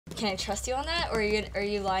can I trust you on that, or are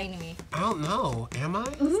you lying to me? I don't know. Am I?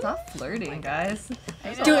 Stop flirting, guys.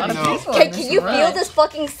 Dude, can you feel this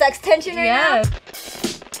fucking sex tension right now?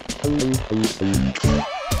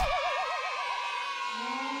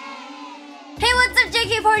 Hey, what's up,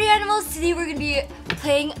 JK Party Animals? Today we're gonna be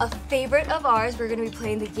playing a favorite of ours. We're gonna be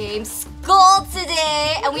playing the game Skull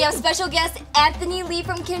today, and we have special guest Anthony Lee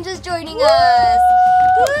from Kinja's joining us.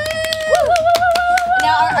 Woo!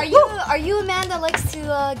 Now, are you a man that likes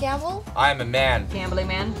to gamble? I'm a man. Gambling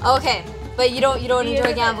man. Okay, but you don't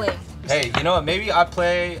enjoy gambling. Hey, you know what? Maybe I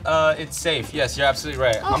play it safe. Yes, you're absolutely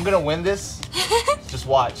right. Oh. I'm gonna win this. Just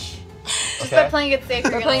watch. Just by playing it safe.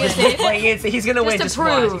 We're playing it safe. He's gonna win. Just to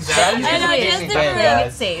prove. Exactly. I know, just to prove.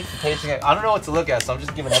 It's safe. I don't know what to look at, so I'm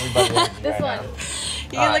just giving everybody This right one. now.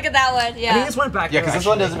 You can look at that one. Yeah. I think this went back. Yeah, because this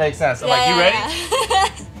one doesn't make sense. I'm like, you ready?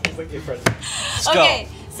 Let's go. Okay,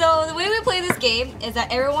 so the way we play this game is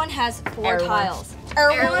that everyone has four tiles.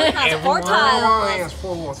 Everyone has four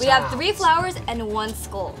tiles. We have 3 flowers and 1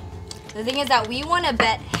 skull. The thing is that we want to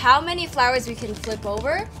bet how many flowers we can flip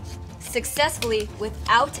over successfully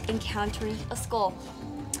without encountering a skull.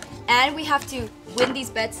 And we have to win these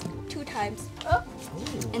bets 2 times.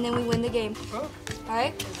 And then we win the game.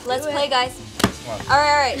 Alright, let's play, guys.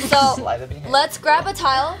 Alright, so let's grab a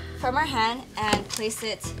tile from our hand and place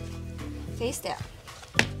it face down.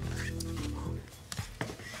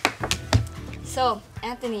 So,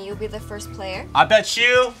 Anthony, you'll be the first player. I bet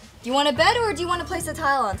you. Do you want to bet or do you want to place a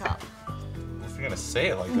tile on top? If you're gonna say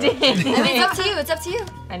it like that. I mean, it's up to you. It's up to you.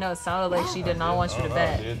 I know it sounded like she did not want you to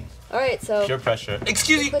bet. Dude. All right, so Pure pressure.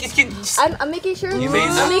 Excuse me. I'm making sure. You made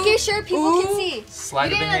I'm making sure people can see.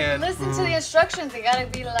 Slide it in hand. Listen to the instructions. They gotta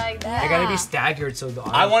be like that. They gotta be staggered so the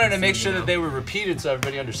I wanted to make sure that they were repeated so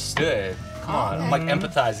everybody understood. Come on, I'm like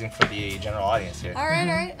empathizing for the general audience here. All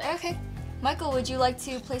right, okay. Michael, would you like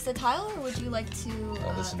to place a tile or would you like to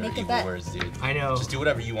Listen to make a evil bet? words, dude. I know. Just do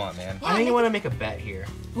whatever you want, man. Yeah, I think you want to make a bet here.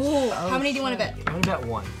 Ooh, how many do you want to bet? I'm gonna bet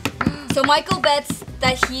 1. So Michael bets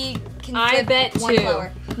that he can flip bet 1 2.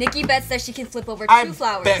 flower. Nikki bets that she can flip over 2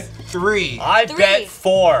 flowers. I bet 3. I 3. bet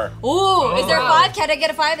 4. Ooh, is there a wow. 5? Can I get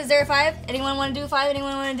a 5? Is there a 5? Anyone want to do 5?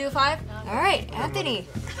 Anyone want to do 5? All right, Anthony.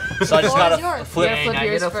 So I just Floor is gotta yours. flip. Yeah, flip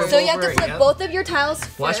yours first. So you have to flip both of your tiles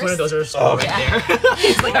first. Watch one of those are skull right there.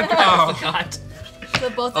 He's like, I forgot.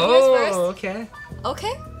 Flip both of yours first. Okay.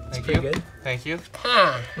 Okay. Thank Pretty you. good. Thank you.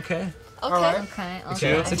 Okay. Okay.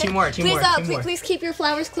 Okay. So 2 more. 2 Please, more. please keep your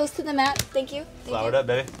flowers close to the mat. Thank you. Thank Flowered you. up,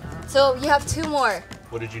 baby. So you have 2 more.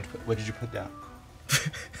 What did you put down?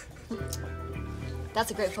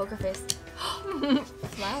 That's a great poker face.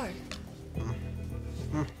 Flower.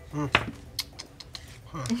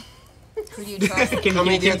 Who do you trust? Can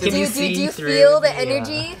you see do you through feel the the,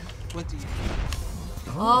 energy? What do you...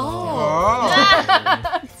 Oh.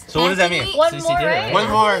 So what does that mean? One more, right? One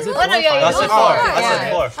more. I said 4. I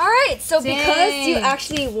said 4. All right. So because you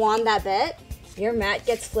actually won that bet, your mat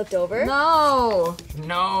gets flipped over. No.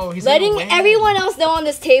 No, he's Letting gonna win. everyone else know on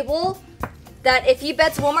this table that if he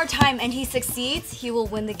bets 1 more time and he succeeds, he will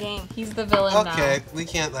win the game. He's the villain now. Okay, we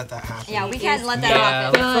can't let that happen. Yeah, we can't let that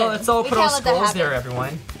Yeah, happen. let's all We put our can't let that skulls there, happen.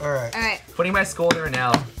 everyone. All right. All right. Putting my skull there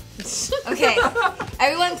now. Okay.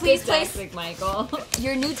 Everyone, please place Tactic, Michael.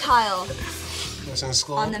 your new tile That's in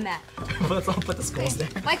school. on the mat. Let's all put the skulls there.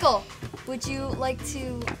 Michael, would you like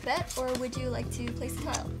to bet or would you like to place a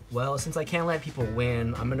tile? Well, since I can't let people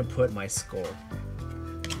win, I'm gonna put my skull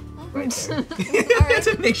right there. All right.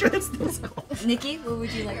 To make sure it's the skull. Nikki, what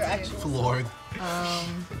would you like to do? Floored.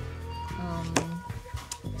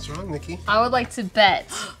 What's wrong, Nikki? I would like to bet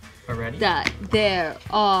Already? that there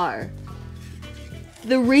are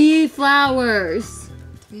 3 flowers.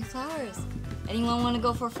 3 flowers. Anyone want to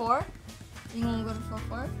go for 4? Anyone want to go for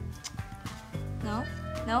 4? No?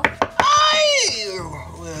 No?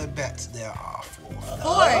 I bet there are 4. 4.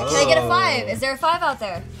 Can I get a 5? Is there a 5 out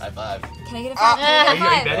there? High 5. Can I get a 5? Can I Are get a you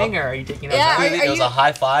 5? betting or are you taking it? Yeah, Clearly, are it was you- a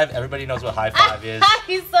high 5. Everybody knows what high 5 is.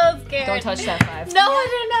 He's so scared. Don't touch that 5. No, I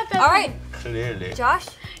did not touch All right, Clearly. Josh,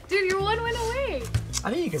 Dude, your 1 went away. I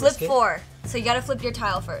think you can flip risk it. 4. So you gotta flip your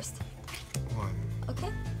tile first. 1. Okay?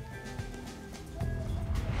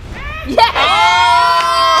 No,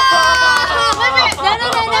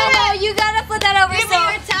 you gotta flip that over. Give me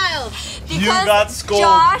your tiles. Because You got skulled.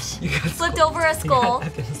 Josh You got flipped over a skull,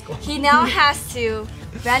 skull. he now has to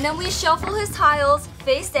randomly shuffle his tiles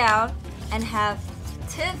face down and have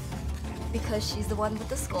Tiff, because she's the one with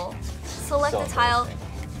the skull, select So the tile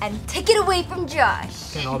and take it away from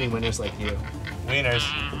Josh. Can all be winners like you. Wieners.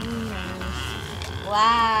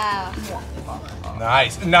 Wow.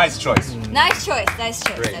 Nice. Nice choice. Nice choice, nice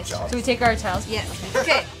choice, Great nice job. Do we take our tiles? choice. Yes.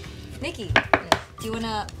 Okay. Nikki, do you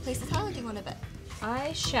wanna place the tile or do you wanna bet?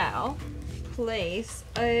 I shall place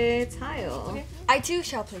a tile. Okay. I too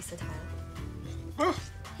shall place a tile.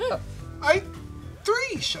 Huh. I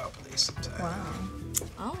 3 shall place a tile. Wow.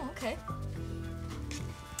 Oh, okay.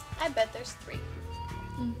 I bet there's 3.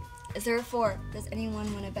 Is there a 4? Does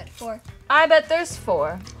anyone want to bet 4? I bet there's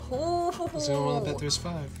 4. Does anyone want to bet there's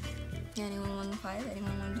 5? Yeah, anyone want 5?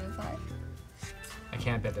 Anyone want to do 5? I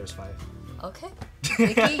can't bet there's 5. Okay.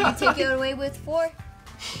 Nikki, you take it away with 4.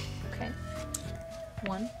 Okay.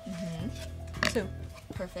 1, Mm-hmm. 2,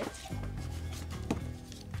 Perfect.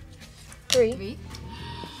 3. 3.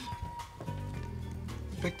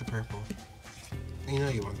 Pick the purple. You know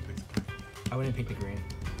you want to pick the purple. I wouldn't pick the green.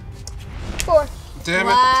 4. Damn it.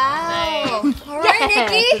 Wow. All right,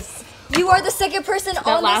 Nikki. You are the second person on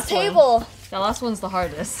this last one. table. That last one's the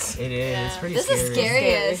hardest. It is. It's pretty This scary. is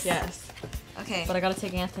scariest. Yes. Okay. But I gotta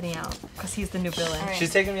take Anthony out because he's the new villain. All right.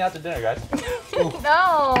 She's taking me out to dinner, guys.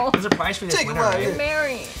 No. There's a prize for this Take it winner, out, right? yeah.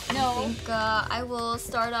 Mary. I think I will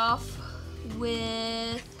start off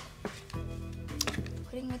with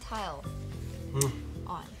putting the tile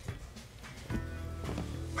on.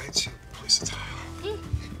 I too place a tile.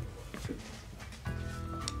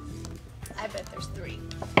 I bet there's 3.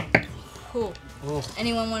 Cool. Oh.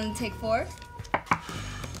 Anyone want to take 4?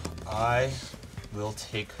 I will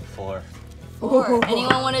take 4. 4.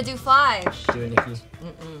 Anyone want to do 5? Do it, Nikki.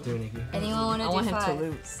 Do it, Nikki. Anyone want to I do want him 5? to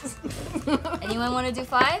lose. Anyone want to do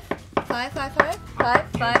 5? 5, 5, 5, 5,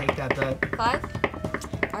 Can't 5, take that bet. 5.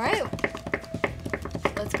 All right.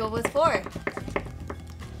 Let's go with 4.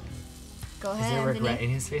 Go Is ahead, there regret Anthony.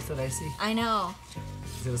 in his face that I see? I know.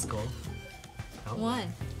 Is it a skull? Oh.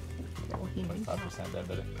 1. 25%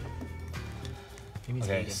 diabetic. Maybe he's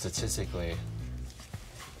Okay, vegan. statistically,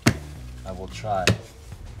 I will try.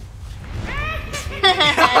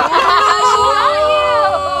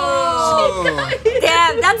 Oh.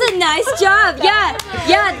 Damn, that's a nice job. Yeah.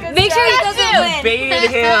 Make sure he doesn't win.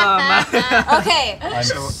 Baited him! Okay, I'm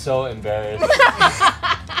so embarrassed.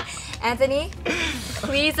 Anthony,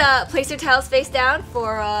 please place your tiles face down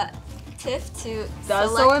for Tiff to That's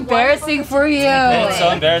select so one embarrassing for you. It's so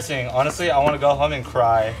embarrassing. Honestly, I want to go home and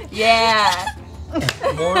cry. Yeah.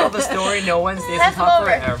 Moral of the story, no one stays on That's top over.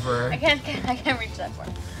 forever. I can't reach that far.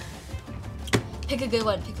 Pick a good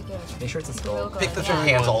one. Pick a good one. Make sure it's a skull. Pick the Put your third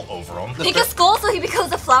hands one. all over him. Pick a skull so he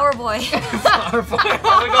becomes a flower boy. Oh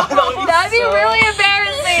my god, That'd be really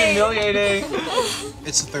embarrassing. Humiliating.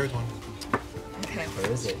 It's the third one. Okay.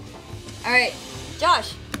 Where is it? All right,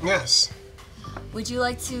 Josh. Yes. Would you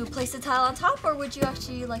like to place a tile on top, or would you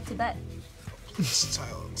actually like to bet? Place the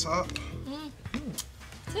tile on top.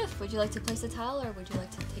 Tiff, would you like to place a tile, or would you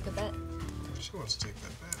like to take a bet? She wants to take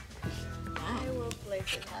that bet. I will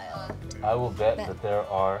place a tile. I will bet that there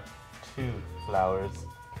are 2 flowers.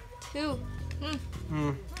 2.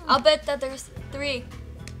 I'll bet that there's 3.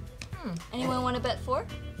 Anyone want to bet 4?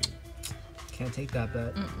 Can't take that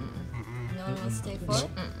bet. No one wants to take 4?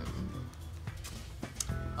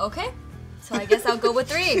 Okay, so I guess I'll go with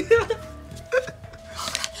 3.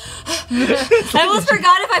 I almost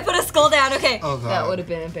forgot if I put a skull down. Okay, Oh god. That would have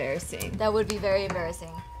been embarrassing. that would be very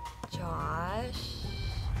embarrassing. Josh.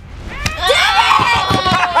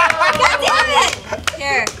 God damn it!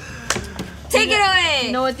 Here, take it away.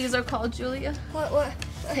 You know what these are called, Julia? What?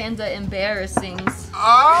 Panda embarrassings.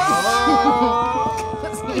 Oh!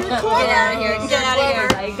 Get out of here! Get out of here!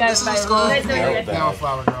 I got This is my a skull. list. Now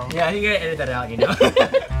flower girl. Yeah, you gotta edit that out, you know?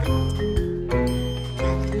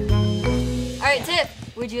 All right, Tiff.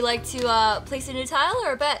 Would you like to place a new tile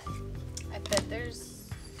or a bet? I bet there's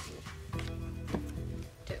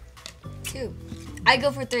 2. 2. I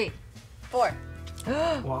go for 3. 4.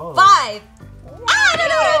 Whoa. 5. I don't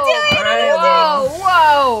know what I'm doing. Alright. Whoa,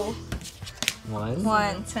 whoa. 1.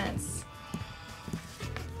 1, Intense.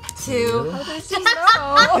 2.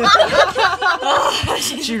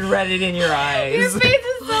 She read it in your eyes. Your face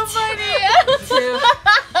is so funny. 2.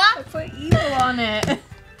 I put evil on it.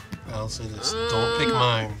 I'll say this. Don't pick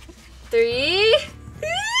mine. 3.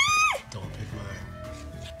 Don't pick mine.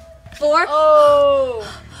 4. Oh.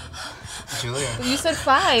 Julia, You said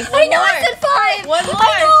 5. I know I said 5. One more.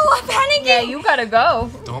 I know. I'm panicking. Yeah, you gotta go.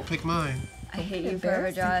 don't pick mine. I hate you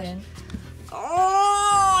forever, forever, Josh. Josh.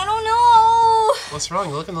 Oh, I don't know. What's wrong?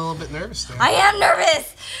 You're looking a little bit nervous there. I am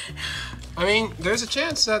nervous. I mean, there's a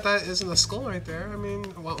chance that that isn't a skull right there. I mean,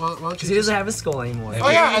 why don't you Because he doesn't have a skull anymore. Oh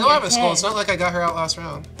yeah, I don't have a skull. Okay. It's not like I got her out last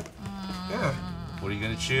round. Yeah, What are you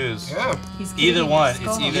gonna choose? yeah. He's Either giving one. his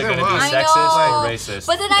It's skull. either Either gonna one. be I sexist know. or racist.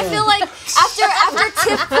 But then I feel like after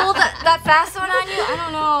Tiff pulled that fast one on you, I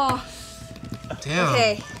don't know. Damn.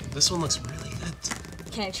 Okay. This one looks really good.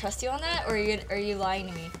 Can I trust you on that, or are you lying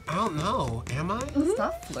to me? I don't know. Am I?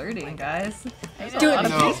 Stop flirting, guys. There's a Dude, lot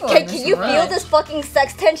of no. people in Can this you room. feel this fucking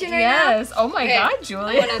sex tension right Yes. Oh my Okay. God, now?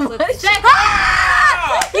 Julia. I'm gonna flip this.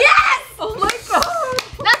 Yes! Oh my God.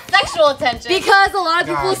 Not sexual attention. Because a lot of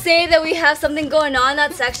people God. say that we have something going on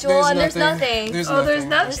that's sexual, and there's nothing. There's Oh, there's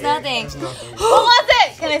nothing. There's nothing. There's nothing. What was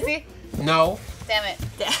it? Can I see? No. Damn it.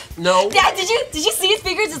 No. Dad, did you see his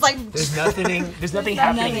fingers? It's like. There's nothing. There's nothing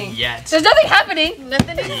happening yet. There's nothing happening.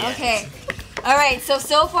 Nothing. Okay. All right. So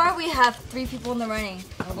far we have 3 people in the running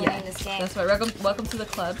of winning this game. That's right. Welcome to the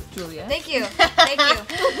club, Julia. Thank you. Thank you.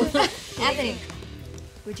 Anthony,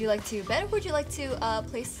 would you like to bet or would you like to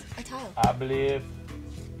place a tile? I believe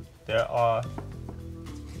there are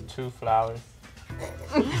 2 flowers.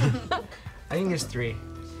 I think there's 3.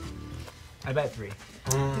 I bet 3.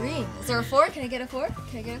 3. Is there a 4? Can I get a 4?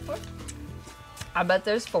 Can I get a 4? I bet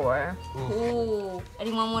there's 4. Ooh.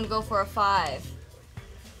 Anyone want to go for a 5?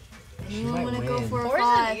 Anyone might want to go win. for a 4 is an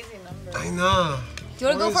 5? easy number. I know. Do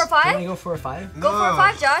you want to go for a Can I 5? go for a 5? Go for a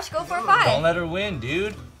 5, Josh. Go for a 5. Don't let her win,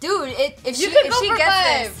 dude. Dude, if she could go for gets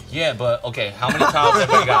 5. this. Yeah, but okay, how many tiles have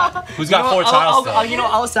we got? Who's got 4 tiles still?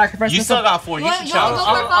 I'll sacrifice You myself. still got 4. You should You wanna challenge. go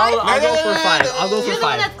for a 5? I'll go for 5. I'll go You're for the one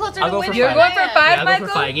 5. that's closer I'll to go for winning. You're 5. going for 5, Yeah, I'll go Michael?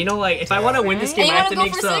 for 5. You know, like, if I want to win this game, And I have to you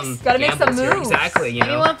wanna make go for some 6? Gotta make some gambles here. moves. Exactly, you know.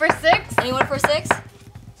 Anyone for 6? Anyone for 6? Do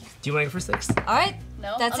you want to go for 6? All right.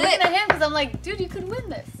 No. That's I'm looking it. at him because I'm like, dude, you could win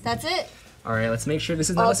this. That's it. All right, let's make sure this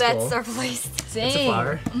is not All a skull. bets are placed. It's a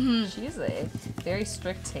flower. She's a very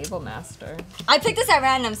strict table master. I picked this at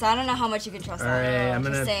random, so I don't know how much you can trust All that. right, I'm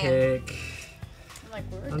Just gonna saying. pick. I'm like,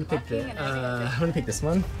 we're I'm gonna pick talking and I'm gonna pick this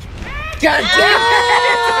one. God damn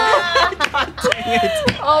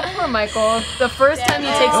it! Oh, poor Michael. The first time he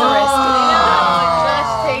takes a risk.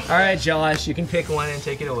 Josh takes. All right, Josh, you can pick one and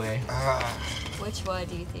take it away. Which one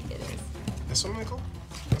do you think it is? This one, Michael?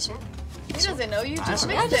 This one? He doesn't know you just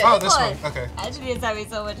don't mixed it. Oh, this one. Okay. Anthony is having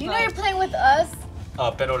so much You know fun. you're playing with us.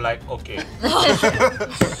 Pero like, okay.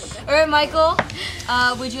 All right, Michael.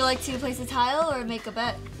 Would you like to place a tile or make a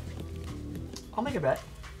bet? I'll make a bet.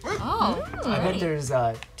 Oh, I bet there's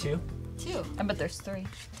 2. 2, I bet there's 3.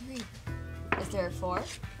 3. Is there a 4?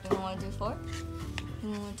 Anyone want to do 4?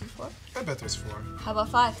 Anyone want to do 4? I bet there's 4. How about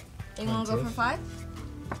 5? Anyone want to go for 5?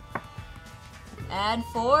 And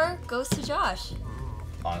 4 goes to Josh.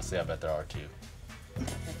 Honestly, I bet there are 2.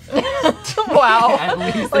 Wow. At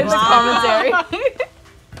least Like the commentary.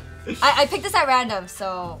 I picked this at random,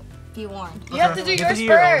 so be warned. You have to do You have yours to do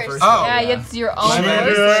your own first. first. Oh. Yeah, it's your own My bad.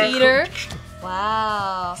 first, cheater.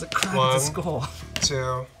 Wow. It's a crime. One. It's a skull.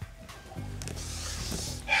 2.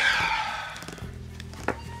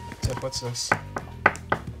 Tip, what's this?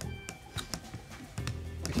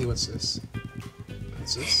 Nikki, what's this?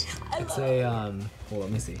 What's this? It's a Well,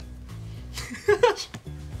 let me see.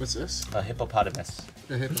 What's this? A hippopotamus.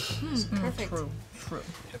 A hippopotamus. Perfect. True.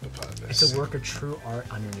 Hippopotamus. It's a work of true art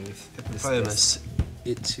underneath. Hippopotamus.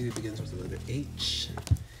 It too begins with the letter H.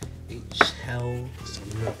 H. L. So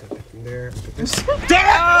I'm not gonna pick from there. Put this. Thank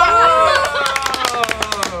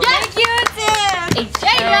you, Tiff.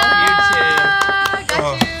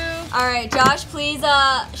 Got you. All right, Josh, please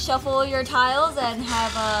shuffle your tiles and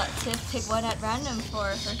have Tiff pick one at random for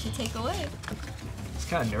her to take away. It's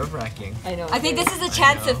kind of nerve-wracking. I know. I think this is a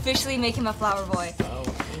chance to officially make him a flower boy. so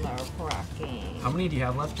nerve-wracking. How many do you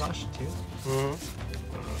have left, Josh? 2?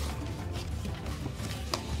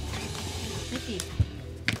 Nikki,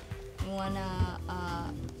 you wanna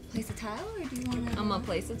place a tile or do you wanna? I'm gonna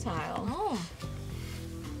place a tile. Oh.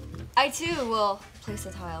 I too will place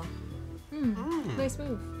a tile. Nice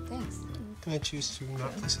move. Thanks. Can I choose to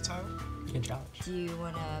not place a tile? Good challenge. Do you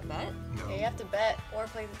wanna bet? No. Okay, you have to bet or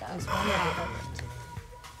play the dice.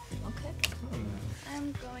 Okay.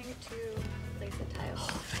 I'm going to place a tile.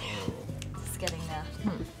 It's getting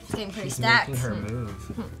it's getting pretty She's stacked. making her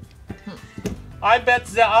move. I bet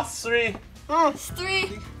there are 3. It's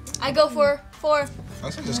 3. I go for 4. I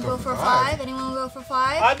should just Go for 5. Anyone go for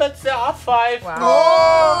 5? I bet there are 5. Wow.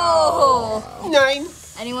 Oh! 9.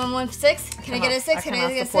 Anyone want 6? Can I get a 6? Can I cannot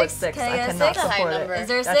get a support 6? 6. Can I I get a cannot 6? support number. it. Is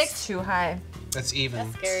there a That's 6? too high. That's even.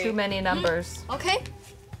 That's scary. Too many numbers. Okay.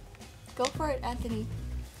 Go for it, Anthony.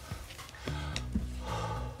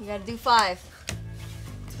 You gotta do 5.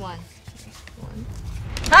 It's 1.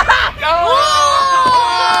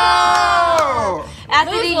 Oh!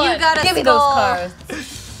 Anthony, Lose one. you got a Give me those skull. cards.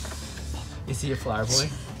 Is he a flower boy?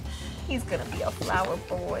 He's gonna be a flower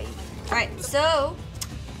boy. Alright, so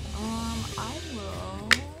I will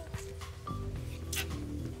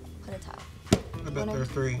put a tile. I bet there are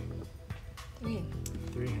 3. 3.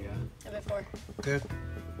 3, yeah. I bet 4. Good.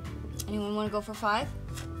 Anyone want to go for 5?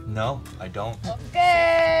 No, I don't.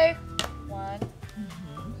 Okay. 1.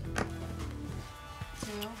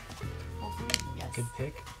 Yes. Good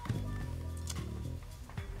pick.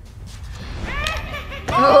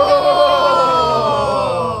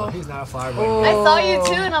 Oh. He's not a flower boy. I saw you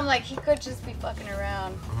too, and I'm like, he could just be fucking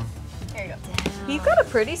around. Here you go. He's got a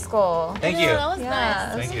pretty skull. Thank Yeah, you. that was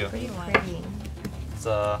nice. Thank you. Pretty. It's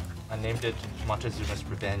I named it Montezuma's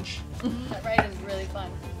Revenge. That ride is really fun.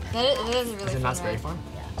 It is really Is it fun, not very right? fun?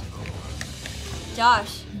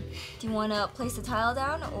 Josh, do you want to place a tile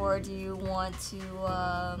down or do you want to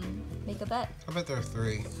make a bet? I bet there are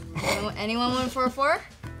 3. Anyone want for a 4?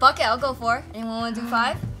 Fuck it, I'll go 4. Anyone want to do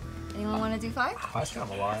 5? Anyone want to do 5? That's kind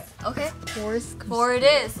of a lot. Okay. 4 it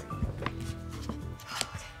is.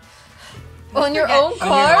 On your own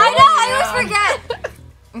card? I know, I always forget.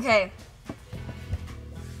 Okay.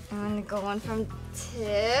 I'm gonna go one from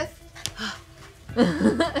Tiff.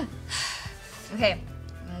 Okay. I'm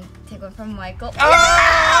gonna take one from Michael.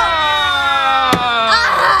 Ah!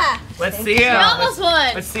 Let's see him. You almost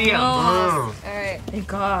won. Let's see him. Almost. All right. Thank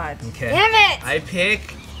God. Okay. Damn it! I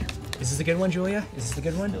pick. Is this a good one, Julia? Is this a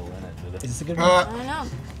good one? Is this a good one? I don't know.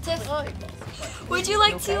 Tiff, would you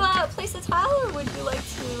like to place a tile or would you like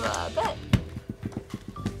to bet?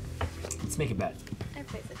 Let's make a bet. I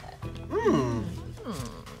place a bet.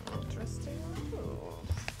 Interesting.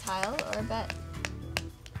 Tile or bet?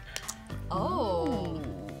 Oh.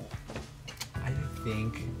 I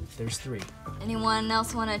think there's 3. Anyone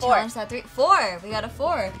else want to 4. challenge that 3? 4. We got a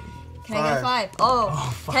 4. Can I get a 5?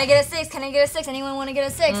 Oh. Can I get a 6? Can I get a 6? Anyone want to get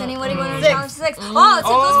a 6? Anybody want to challenge 6? Oh, Tiff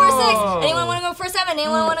goes for 6. Anyone want to go for 7?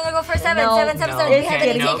 Anyone want to go for 7? No. 7, 7, 7. We have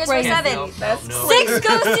any takers for 7. 6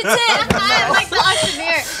 goes to Tiff. I like the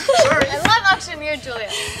auctioneer. I love auctioneer, Julia.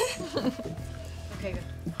 Okay, good.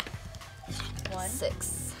 1,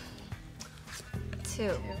 6.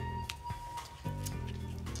 2.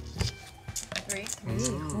 3.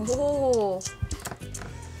 Oh.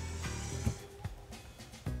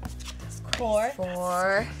 4.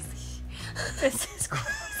 4. This is gross.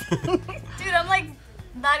 Dude, I'm like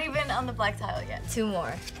not even on the black tile yet. 2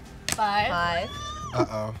 more. 5. 5.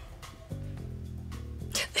 Uh-oh.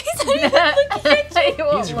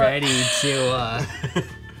 He's ready to,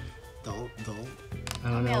 Don't. I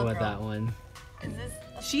don't know about that one. Is this?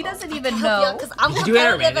 She doesn't even know. Because I'm Did you do it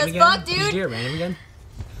at competitive random as again? fuck, Did you dude. do it at random again?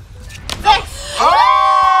 6. Oh!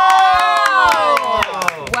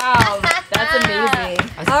 Wow, that's amazing.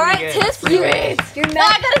 That's All right, pretty good. Tiff, you're No, I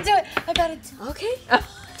gotta do it. I gotta do it. Okay.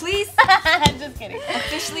 Please Just kidding.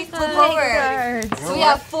 officially flip over. So we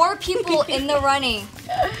have 4 people in the running.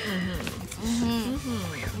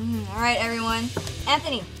 All right, everyone.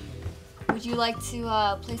 Anthony, would you like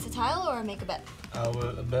to place a tile or make a bet? I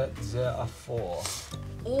will bet there are 4.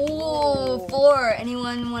 Oh, 4.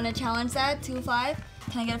 Anyone want to challenge that? 2, 5?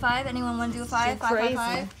 Can I get a 5? Anyone want to do a 5? 5, 5,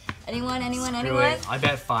 5? Anyone? Screw Anyone? it. I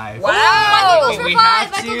bet 5. Michael goes for we 5.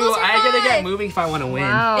 have Michael to. goes for 5. I gotta get moving if I want to win.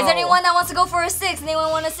 Wow. Is there anyone that wants to go for a 6? Anyone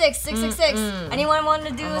want a 6? 6, 6, 6. Anyone want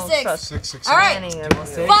to do a 6? 6, 6, All right. 6?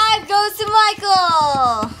 5 goes to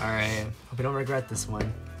Michael. Alright. Hope I don't regret this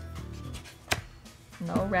one.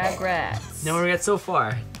 No regrets. No regret so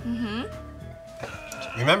far.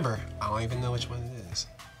 Remember, I don't even know which one it is.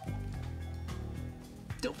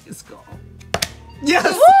 Don't be a skull. Yes!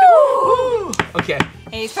 Woo! Okay.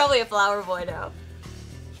 Hey, he's probably a flower boy now.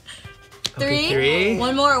 3. Okay, 3.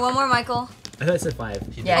 One more, Michael. I thought I said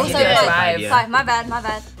 5. Yeah, Oh, he sorry, did 5. 5. Yeah. 5. My bad. 2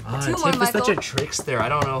 more, Tiff is Michael. such a trickster. I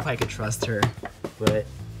don't know if I could trust her, but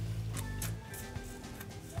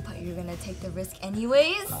But you're gonna take the risk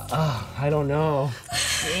anyways. I don't know.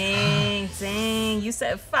 Dang. You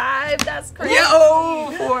said 5. That's crazy. Yeah,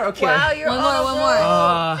 oh, 4. Okay. Wow, you're One more.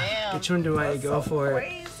 Damn. Which one do I go for?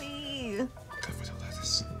 crazy.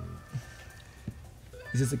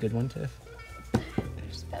 Is this a good one, Tiff?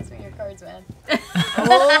 Just pass me your cards, man.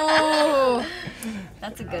 Oh,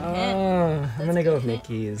 that's a good hint. I'm gonna go with You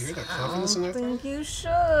Nikki's. hear that confidence in I there? think you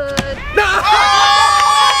should.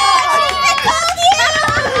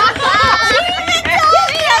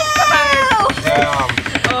 Damn.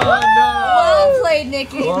 Oh Well played,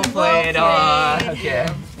 Nikki. no! Well played. Okay.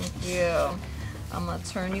 Thank you. I'm gonna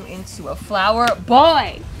turn you into a flower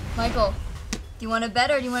boy. Michael, do you want to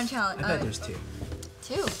bet or do you want to challenge? I bet there's 2.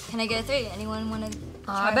 2. Can I get a 3? Anyone want to?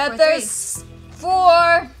 I bet there's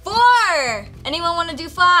 4. 4. Anyone want to do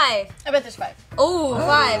 5? I bet there's 5. Oh,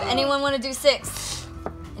 5. Anyone want to do 6?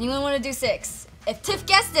 Anyone want to do 6? If Tiff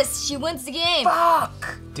guessed this, she wins the game.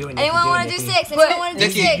 Fuck. Do it, Nikki. Anyone want to do 6? Anyone want to do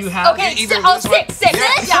Nikki, 6? you have Okay, either oh, this one- 6, 6.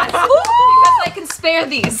 Yes. Yes. Because I can spare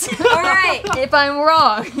these. All right. If I'm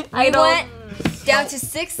wrong, I We don't. went down to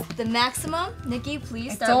 6, the maximum. Nikki,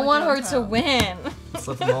 please I start. don't with want your her own to tile. win.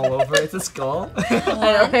 Slip them all over. It's a skull. I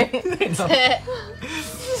know, right?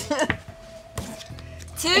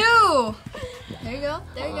 2. There you go.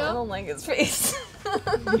 There you I go. don't like his face.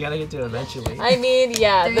 You gotta get to it eventually. I mean,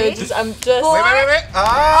 yeah. 3, I'm just. 4. Wait.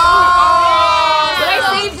 But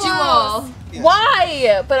I saved you all. Yes.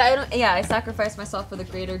 Why? But I don't. Yeah, I sacrificed myself for the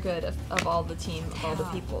greater good of all the team, of all the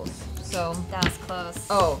peoples. So. That was close.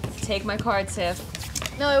 Oh, take my card, Tiff.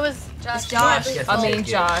 No, it was Josh. Josh. gets I to mean, take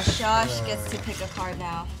it. Josh. Josh gets to pick a card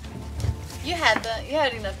now. You had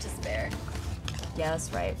enough to spare. Yeah,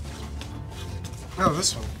 that's right. No,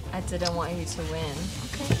 this one. I didn't want you to win.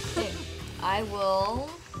 Okay. I will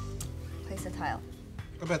place a tile.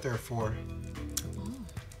 I bet there are 4.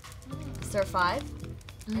 Is there 5?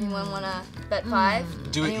 Anyone wanna bet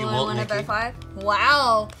 5? Do it, you Anyone won't, wanna Nikki. bet 5?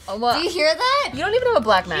 Wow. Oh, well, Do you hear that? you don't even have a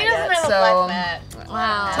black mat He doesn't yet, have a so black mat.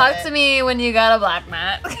 Wow. talk to me when you got a black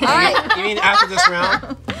mat. All right. You mean after this round?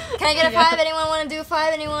 Can I get a 5? Anyone want to do a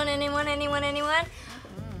 5? Anyone?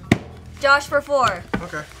 Josh for 4.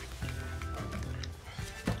 Okay.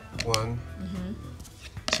 1,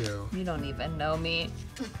 2, You don't even know me.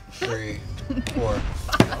 3, 4.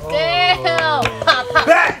 Damn!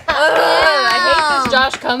 I hate this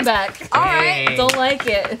Josh comeback. All right. Dang. Don't like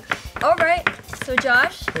it. All right. So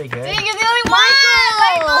Josh. Pretty good. Dang, you're the only one!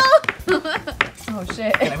 Oh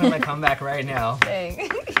shit. I'm gonna my comeback right now. Dang.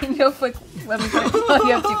 No, let me put oh,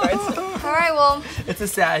 you have 2 cards. All right. Well, It's a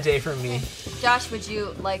sad day for me. Josh, would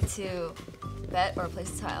you like to bet or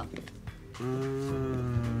place a tile?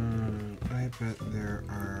 I bet there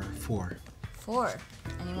are 4. 4.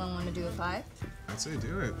 Anyone want to do a 5? I'd say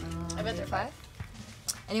do it. I bet they're 5.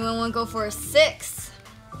 Anyone want to go for a 6?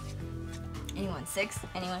 Anyone? 6?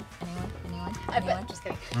 Anyone? I bet. Just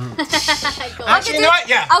kidding. Actually, you know what?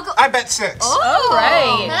 Yeah. I'll go- I bet 6. Oh, All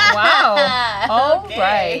right. Wow. All Okay.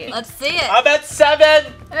 right. Let's see it. I bet 7.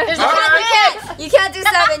 You can't do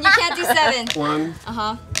 7. You can't do 7. 1, Uh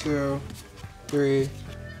huh. 2, 3,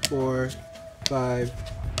 4, 5,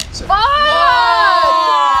 6.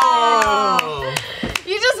 Oh!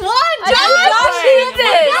 You just won, Josh, Josh! he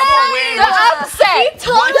did. win. The upset.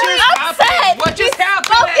 What just happened? What just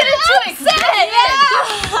happened? Don't get into it.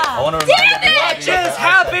 I want to remind everybody What just that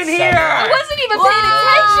I happened bet here? 7. I wasn't even paying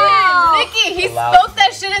attention. Nikki, he Allowed. spoke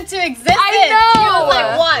that shit into existence. I know. He was like,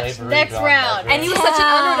 watch, Slavery next brought round. that And you were such an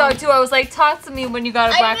underdog too. I was like, talk to me when you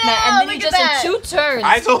got a I black mat, and know, then you look just at in 2 turns.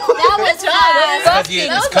 I told That was Good job. fun.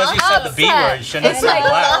 Because you said the B upset. word, you shouldn't have It's said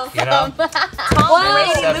like- black, you know? What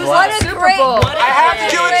Brady a, loses what the a Super great, Bowl. what I have to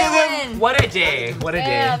give it to great them. win. What a day. What a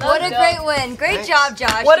day. Yeah, that What was a dope. great win. Great job,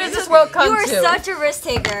 Josh. What does this world come You are to? such a risk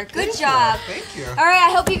taker. Good job. Thank you. All right,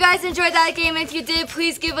 I hope you guys enjoyed that game. If you did,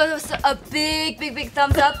 please give us a big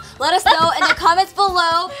thumbs up. Let us know in the comments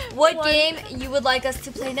below what game you would like us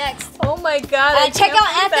to play next. Oh my god! I And check can't out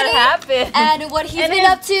believe Anthony that happened. and what he's been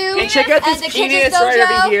up to. And check out and this the penis Kitchen right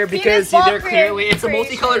Dojo. over here because Penis they're ball clearly, it's a creation.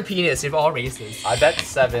 multicolored penis of all races. I bet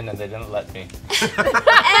 7 and they didn't let me.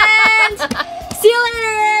 And see you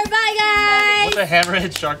later. Bye, guys. What's a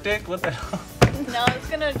hammerhead shark dick? What the hell? No, I was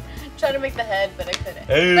gonna try to make the head, but I couldn't.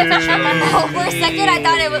 Hey. Oh, for a second, I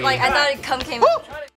thought it was like, I thought it came.